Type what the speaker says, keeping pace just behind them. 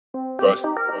Oh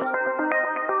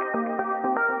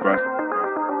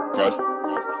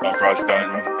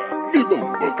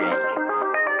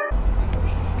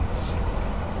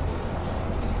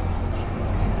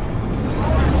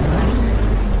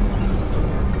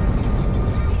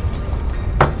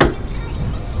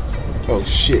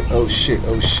shit, oh shit,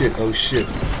 oh shit, oh shit.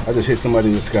 I just hit somebody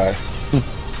in the sky.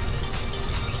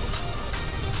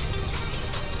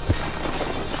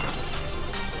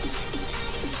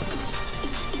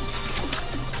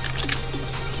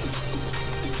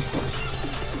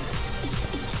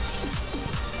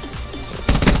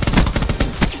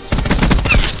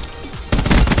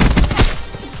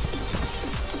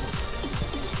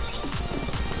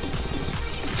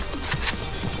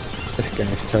 This game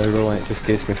is terrible, it just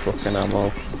gives me fucking ammo,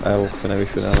 health and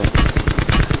everything else.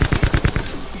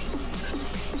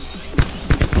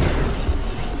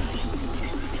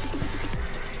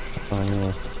 I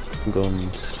know,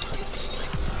 guns.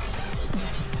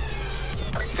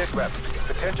 Sit rep,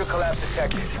 potential collapse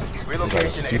detected.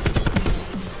 Relocation aid.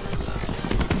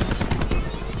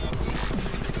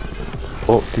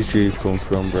 What did you come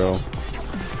from, bro?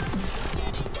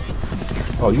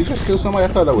 Oh, you just killed somebody? I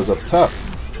thought that was up top.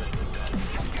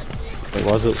 It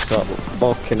was up top,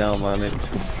 but fucking hell, man.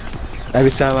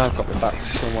 Every time I've got my back to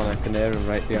someone, I can hear them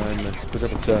right behind me. Because I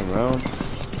can turn around.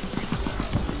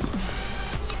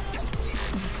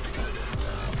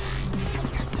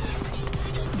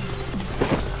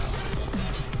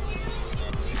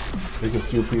 There's a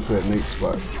few people at Nate's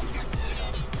spot.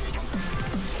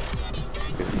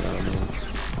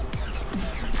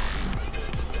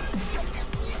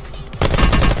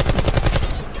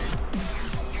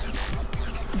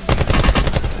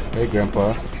 Hey,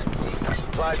 Grandpa.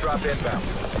 Supply drop inbound.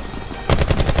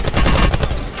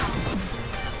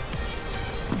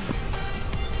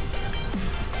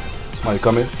 Somebody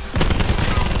coming.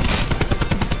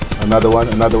 Another one,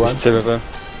 another one. There's two of them.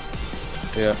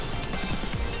 Yeah.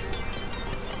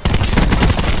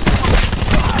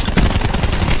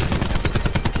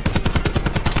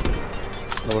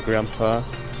 Another Grandpa.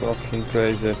 Fucking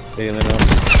crazy. Healing up.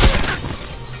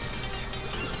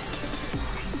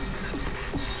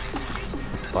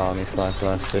 Wow, I need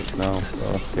 556 now.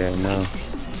 Okay, no.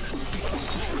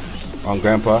 On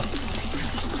Grandpa.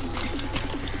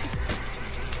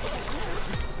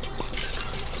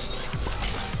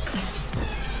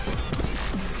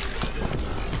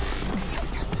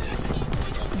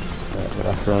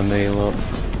 After I kneel up.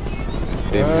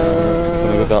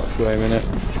 Gonna go that way a minute.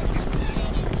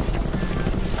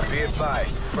 Be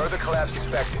advised, further collapse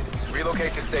expected.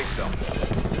 Relocate to safe zone.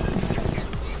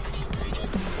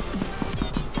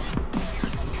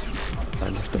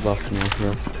 I'm just at bottom here for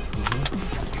us.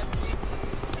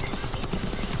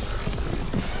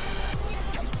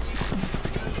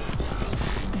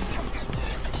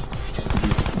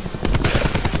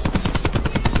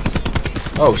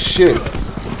 Oh shit.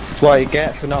 That's what you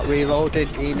get for not reloading.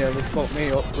 He nearly fucked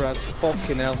me up, Brad.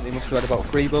 Fucking hell. He must have had about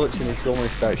 3 bullets in his gun when he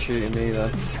started shooting me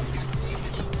then.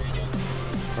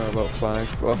 Or about 5.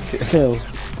 Fucking hell.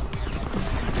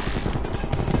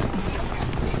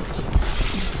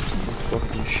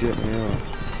 Fucking shit me up.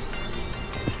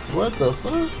 What the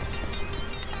fuck?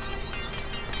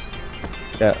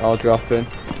 Yeah, I'll drop in.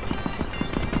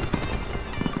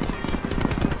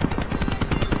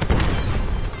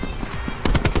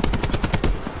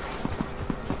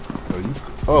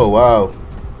 Oh wow.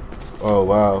 Oh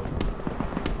wow.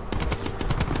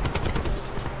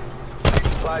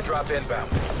 Supply drop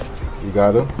inbound. You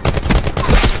got him?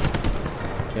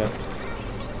 Yeah.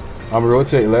 I'm gonna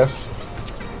rotate left.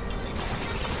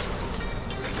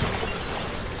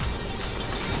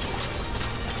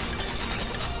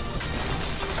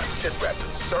 Sit rep.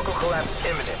 Circle collapse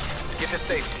imminent. Get to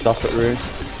safety. Stop it, Rune.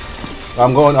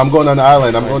 I'm going on the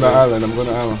island. I'm going to the island. I'm going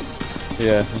to the island.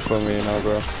 Yeah, I'm coming with you now,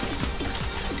 bro.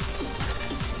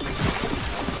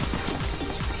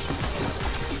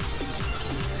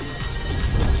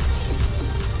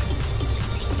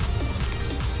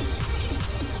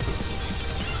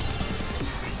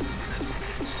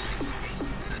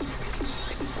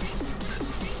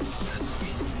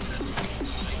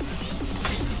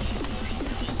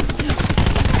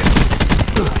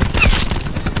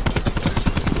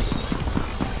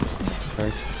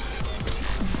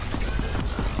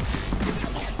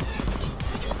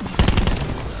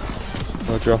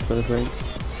 No drop anything.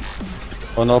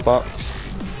 Oh, no box.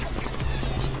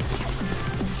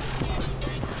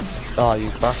 Ah, you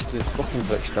bastards. Fucking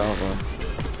glitched out, man.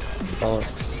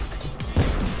 Bollocks.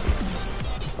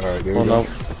 Alright, there we go. No.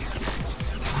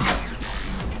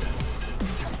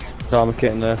 Armor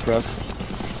kit in there for us.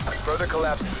 Further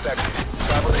collapse expected.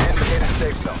 Travel to indicated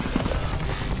safe zone.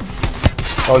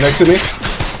 Oh, next to me.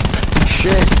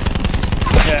 Shit.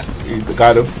 Yeah. He's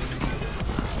got him.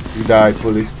 He died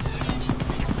fully.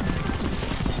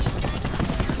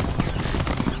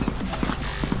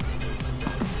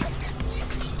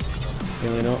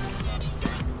 Healing up.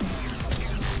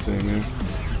 Same here.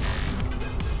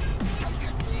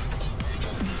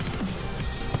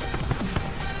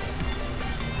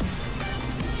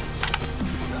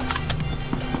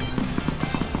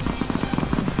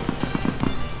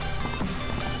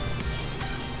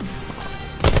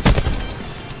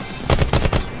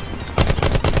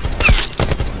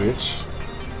 Bitch.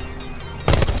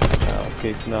 I'll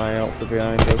keep an eye out for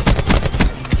behind us.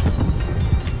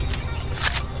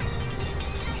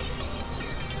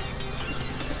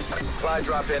 Supply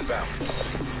drop inbound.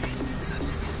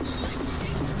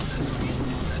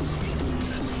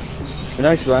 Be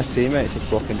nice if our teammates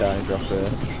just walking down and drop here.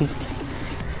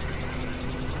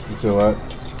 You said what?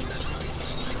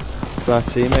 If our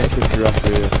teammates just drop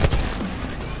here.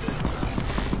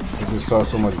 I just saw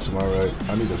somebody to my right.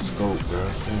 I need a scope, bro.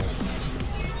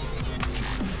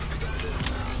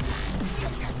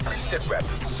 Sit rep.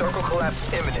 Circle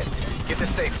collapse imminent. Get to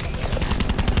safety.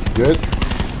 Good?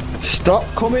 Stop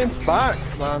coming back,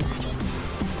 man.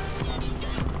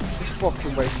 Just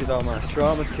fucking wasted all my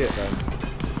trauma kit then.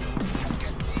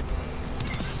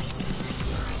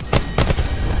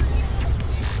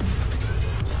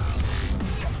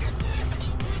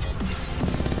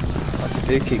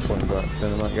 I do keep coming back, so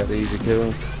I might get the easy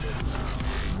kills.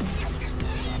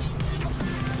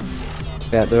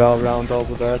 Yeah, they're all round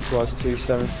over there towards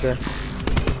 270.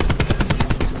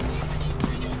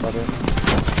 Got it.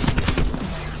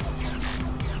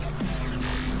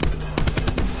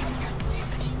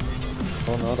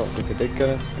 Oh no, I don't think I did get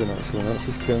it. Then that's someone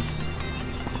else's kill.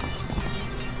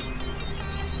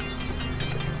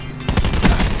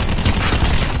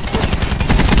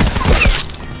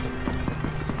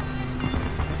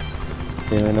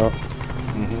 Yeah, no.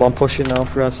 One pushing now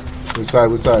for us. Which side?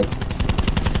 Which side?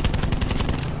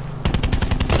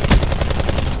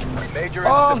 Major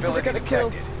Oh, did I instability get the kill?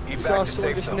 detected. So Evac to someone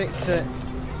safe just zone. nicked it.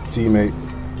 Teammate.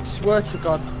 Swear to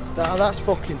God, that's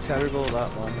fucking terrible, that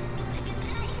one.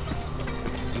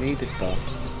 Needed that.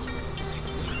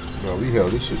 Bro, we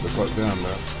held this shit the fuck down,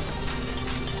 man.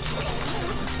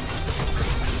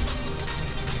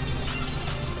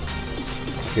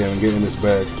 Okay, I'm getting this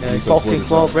bag. Yeah, fucking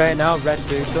club right now, red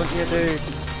dude, don't you, dude?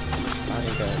 I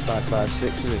ain't getting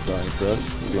 5.56 of it going for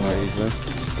us. You'll be my easily.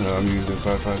 No, I'm using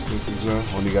 5.56 as well.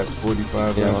 Only got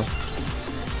 45 Yeah, now. man.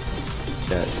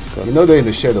 Yeah, it's good. You know they're in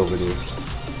the shed over there.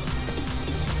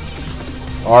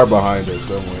 Or behind us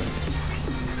somewhere.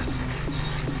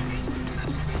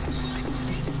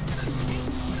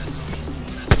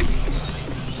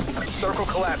 Circle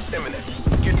collapse imminent.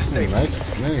 Get to safety. Nice.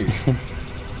 Nice.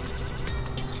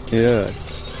 Yeah.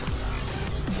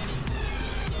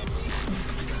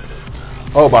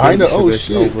 Oh, behind the. Oh, It's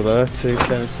shit. over there,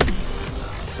 270.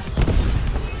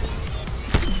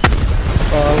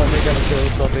 Oh, let me get a kill,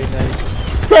 Bobby, now.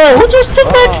 Bro, who just took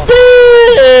my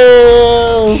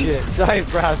kill? Shit, sorry,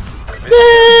 Brad.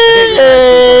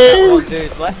 Damn. One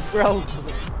dude left, bro.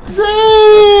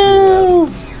 Damn.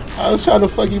 I was trying to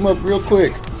fuck him up real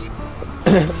quick.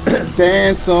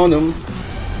 Dance on him.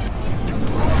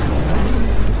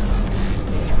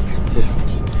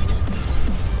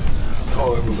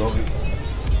 Oh, where we going?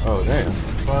 Oh, damn.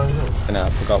 And I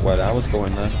forgot where I was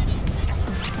going there.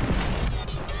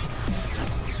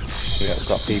 We've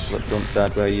got people at front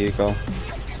side where you go.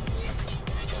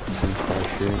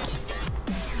 Shoot.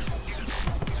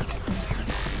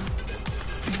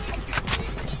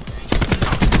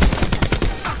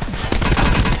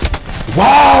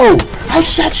 Wow! I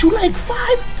shot you like 5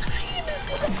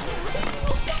 times.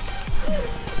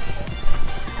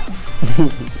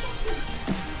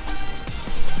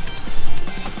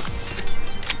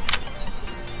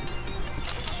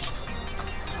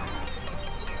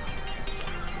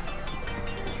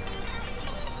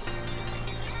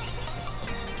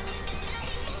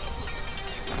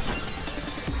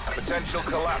 Potential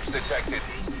collapse detected.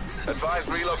 Advise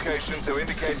relocation to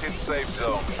indicated safe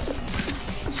zone.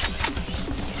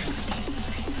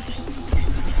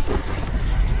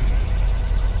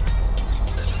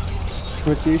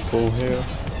 Pretty full here.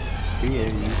 Yeah,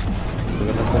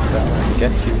 we're gonna come down and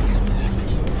get you.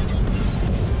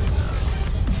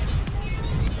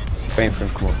 Waiting for him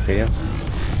to come up here.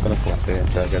 I'm gonna come up here and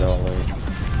try to get all over.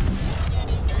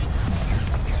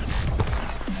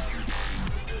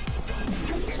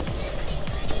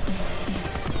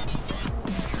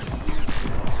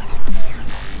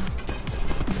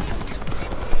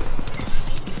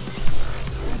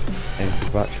 Aim for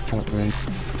batch point range.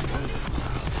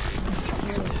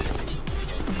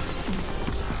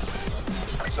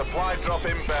 Supply drop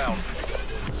inbound.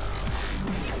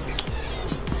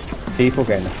 People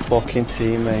getting their fucking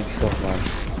teammates up, man.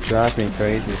 Drive me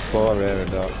crazy, it's 4 rare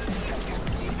dogs.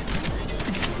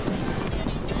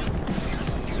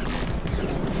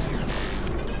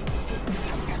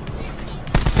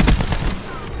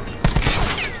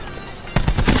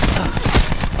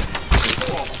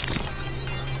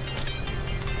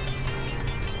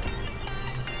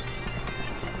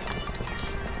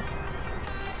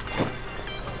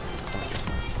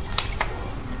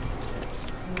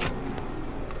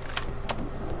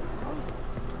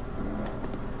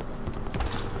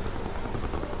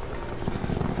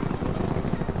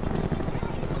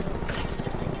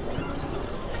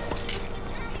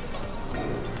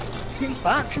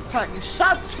 Battery pack, you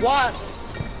sad twat!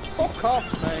 Fuck off,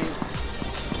 mate.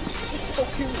 Just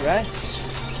fucking rest.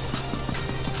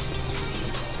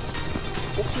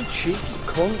 Fucking cheeky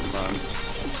cunt, man.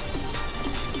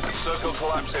 Circle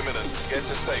collapse imminent. Get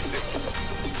to safety.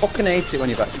 Fucking hate it when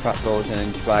your battery pack goes in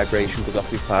and your vibration goes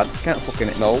off your pad. You can't fucking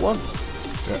hit no one.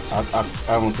 Yeah,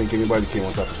 I don't think anybody came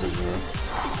on top of prison, man.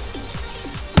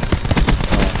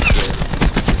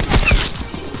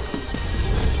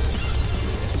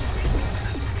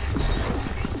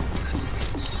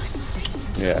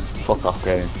 Yeah, fuck off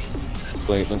game.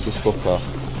 Cleveland, just fuck off.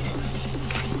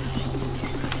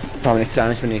 How many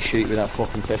times when you shoot with that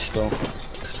fucking pistol?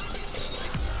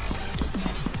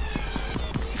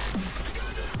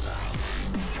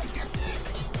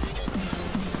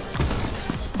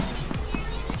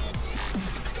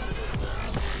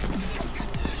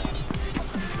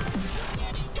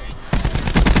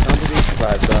 How did he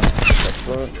survive that? That's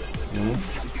right.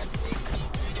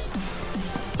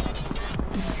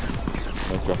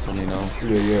 Dropping me now.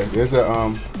 Yeah. There's a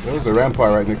there was a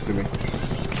rampart right next to me. Get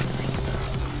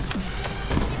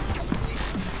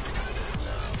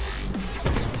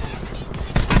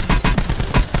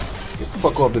the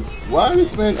fuck off the. Why is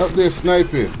this man up there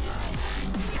sniping?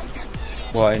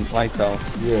 What, in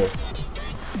Lighthouse? Yeah.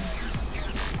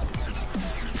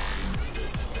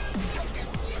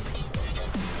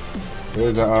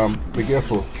 There's a be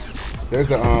careful.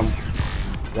 There's a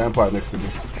rampart next to me.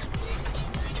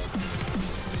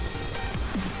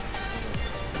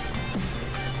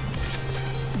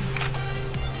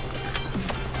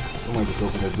 Someone just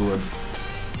opened the door.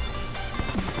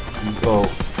 Oh.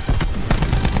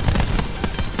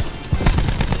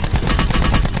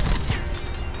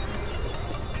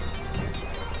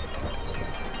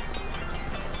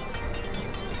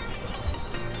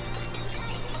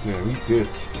 Yeah, we did.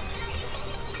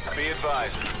 Be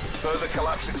advised. Further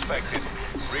collapse expected.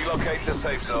 Relocate to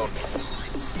safe zone.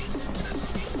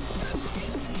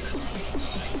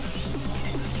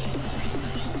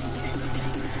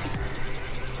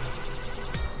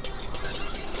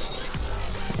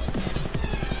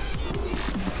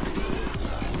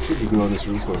 Should be good on this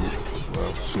roof for me.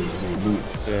 Well, shit, I mean, loot.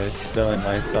 Yeah, it's still in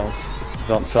Lighthouse. It's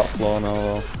on top floor now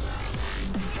though.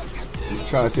 I'm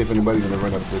trying to see if anybody's gonna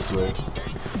run up this way.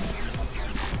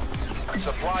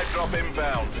 Supply drop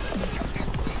inbound.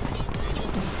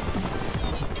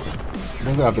 I'm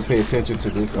gonna have to pay attention to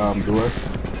this door.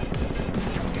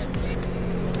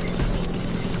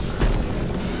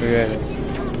 Yeah.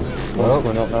 What's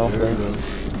going up now? There we go.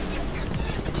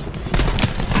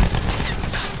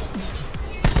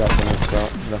 That's when I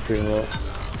start. Nothing low.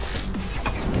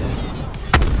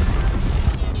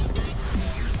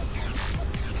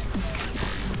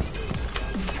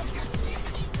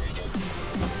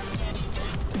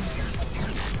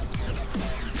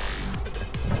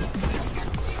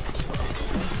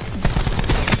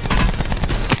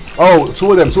 Oh,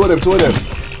 two of them.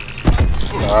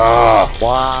 Ah.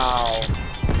 Wow.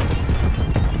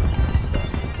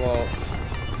 Well,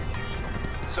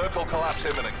 Circle collapse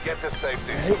imminent. Get to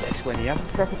safety. I hate this when you have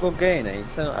a proper good game and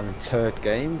you're not having turd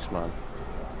games, man.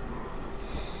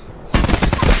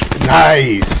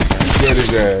 Nice. Get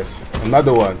his ass.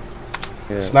 Another one.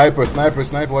 Yeah. Sniper.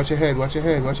 Watch your head,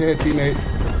 teammate.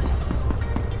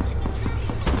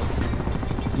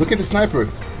 Look at the sniper.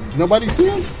 Nobody see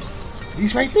him?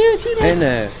 He's right there, teammate. In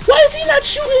there. Why is he not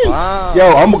shooting? Wow.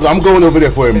 Yo, I'm going over there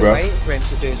for him, bro. Wait for him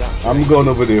to do that. I'm going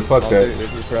over there. Fuck I'll that. do it with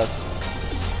his rest.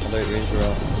 I'll do it with his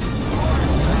rest.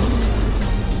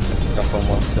 Up on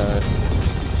one side.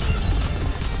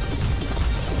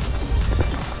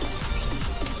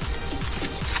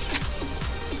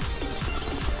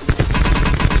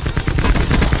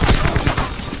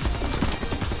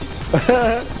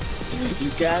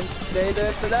 You can't stay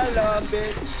there for that long,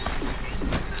 bitch.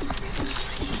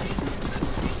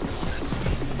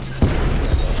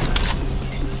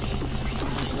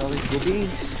 All these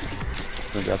goodies.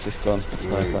 Maybe I've just gone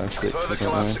 556. Further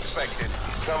collapse expected.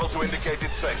 Travel to indicated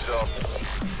safe zone.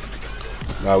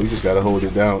 Nah, we just gotta hold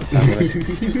it down.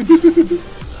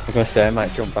 I'm gonna say I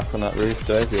might jump back on that roof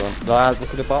though if you want. Lad, look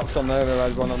at the box on there, I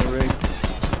had one on the roof.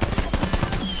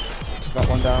 Got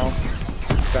one down.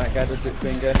 Can't get us with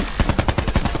finger.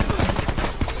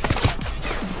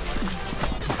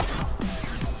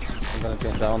 I'm gonna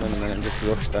jump down in a minute and just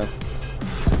rush them.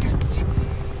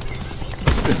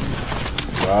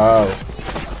 Wow.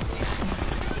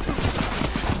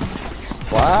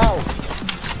 Wow!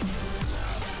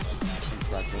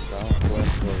 Drag them down, wait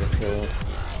for the kill.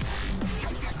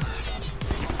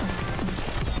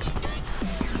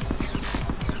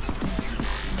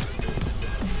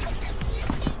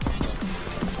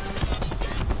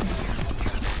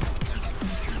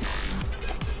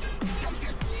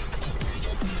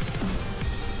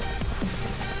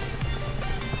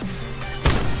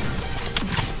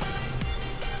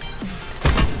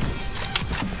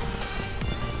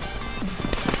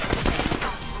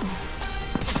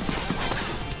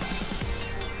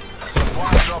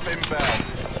 Drop inbound.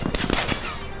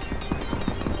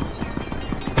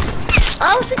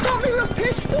 How's he got me with a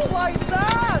pistol like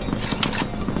that?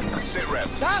 Sit rep.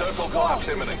 That's Circle collapse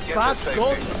imminent. Get to bad safety.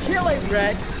 gun. Kill him,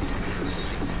 Red.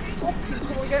 Fucking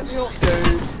come and get me up,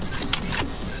 dude.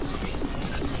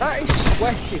 That is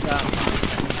sweaty, that.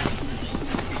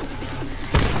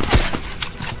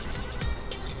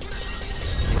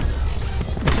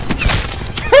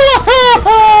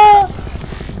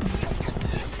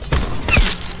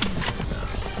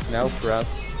 No, for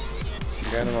us.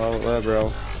 Get him out there,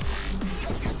 bro.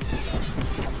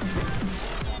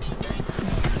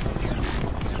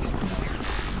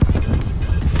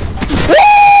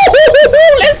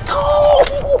 Let's go!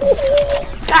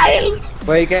 Kyle!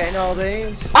 Where are you getting all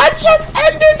these? I just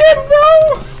ended him,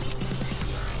 bro!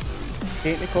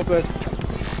 Keep me covered.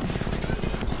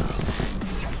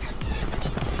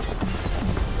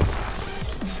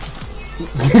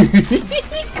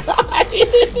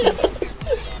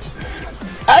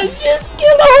 I just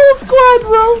killed a whole squad,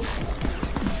 bro!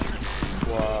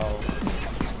 Wow.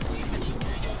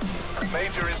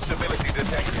 Major instability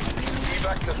detected.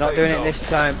 Evac to Not safe doing it zone. this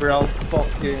time, bro.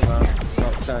 Fuck you, man.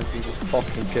 Not time for you just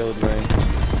fucking killed me.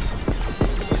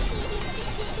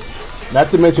 Not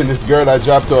to mention this girl I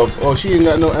dropped off. Oh, she ain't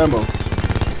got no ammo.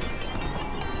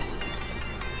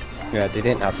 Yeah, they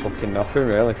didn't have fucking nothing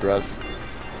really for us.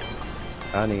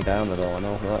 I need ammo though, I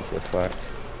know that's for a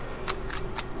fact.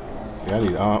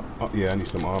 Yeah, I need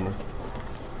some armor.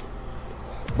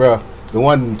 Bruh, the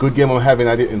one good game I'm having,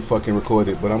 I didn't fucking record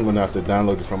it, but I'm gonna have to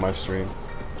download it from my stream.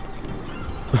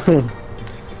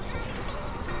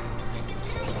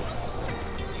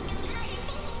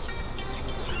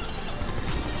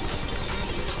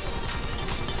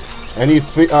 Any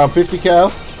 50 cal?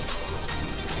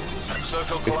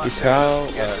 Circle 50 collapse cal?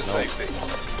 imminent. Get to No. safety.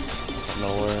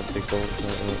 Nowhere, big bullets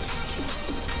in it.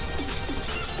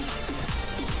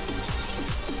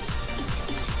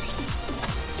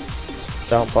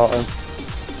 Down bottom.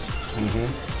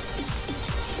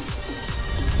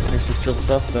 He just jumped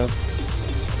off then.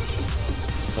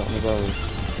 Got me bows.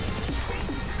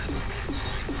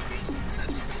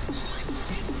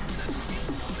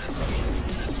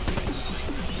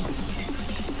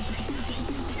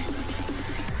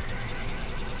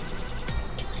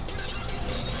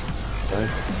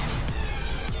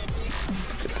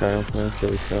 Get Kyle, no,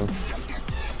 kill yourself.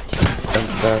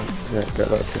 Fence down, yeah, get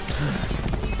that shit.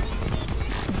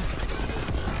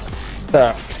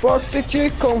 The fuck did you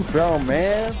come from,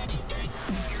 man?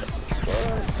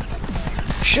 What?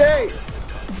 Shit!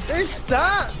 It's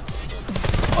that!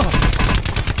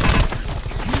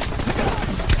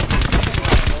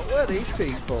 Where are these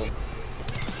people?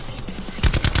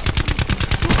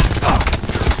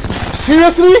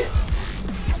 Seriously?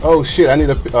 Oh shit, I need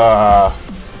a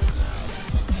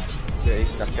Yeah,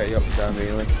 he's not getting up and down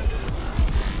really.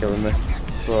 Killing me.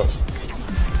 But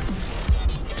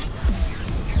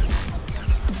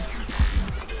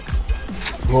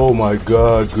oh my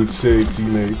god, good save,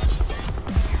 teammates.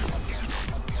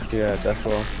 yeah,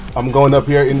 definitely. I'm going up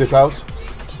here in this house.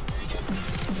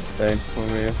 Same,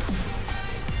 over here.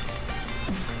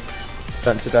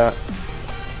 Fancy that.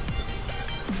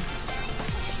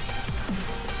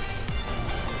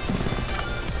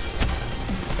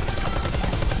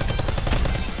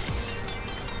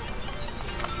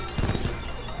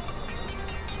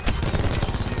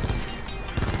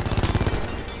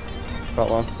 Got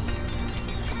one.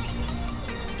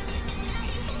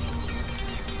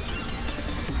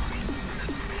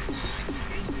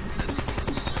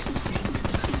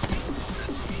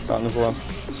 Got another one.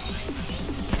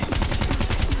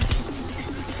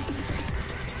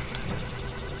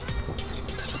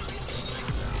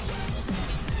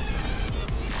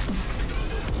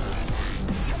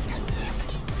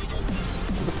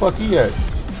 fuck he at?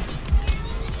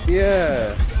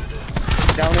 Yeah.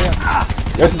 Down here.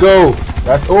 Let's go.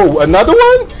 That's another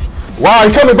one? Wow,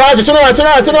 he coming behind you. Turn around.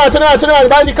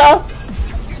 Behind your car.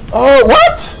 Oh,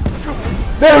 what?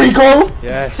 There we go.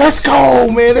 Yes. Let's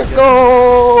go, man. Let's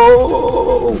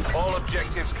go. All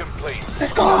objectives complete.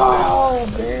 Let's go,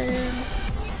 man.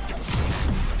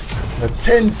 A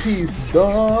 10-piece,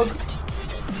 dog.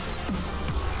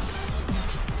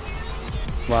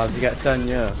 Wow, did you get 10?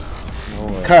 Yeah. No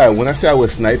way. Kyle, when I say I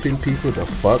was sniping people the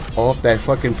fuck off that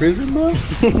fucking prison, bro.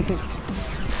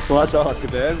 Well, that's all I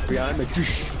could do. Behind me.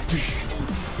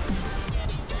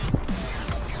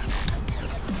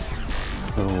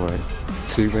 No way.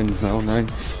 2 wins now,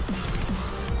 nice.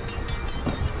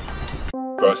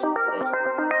 Frost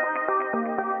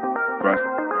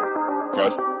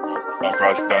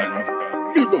down,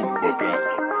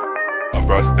 a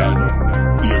frost down,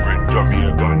 favorite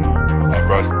Jamaican, a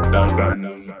frost down.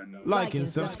 Like and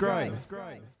subscribe.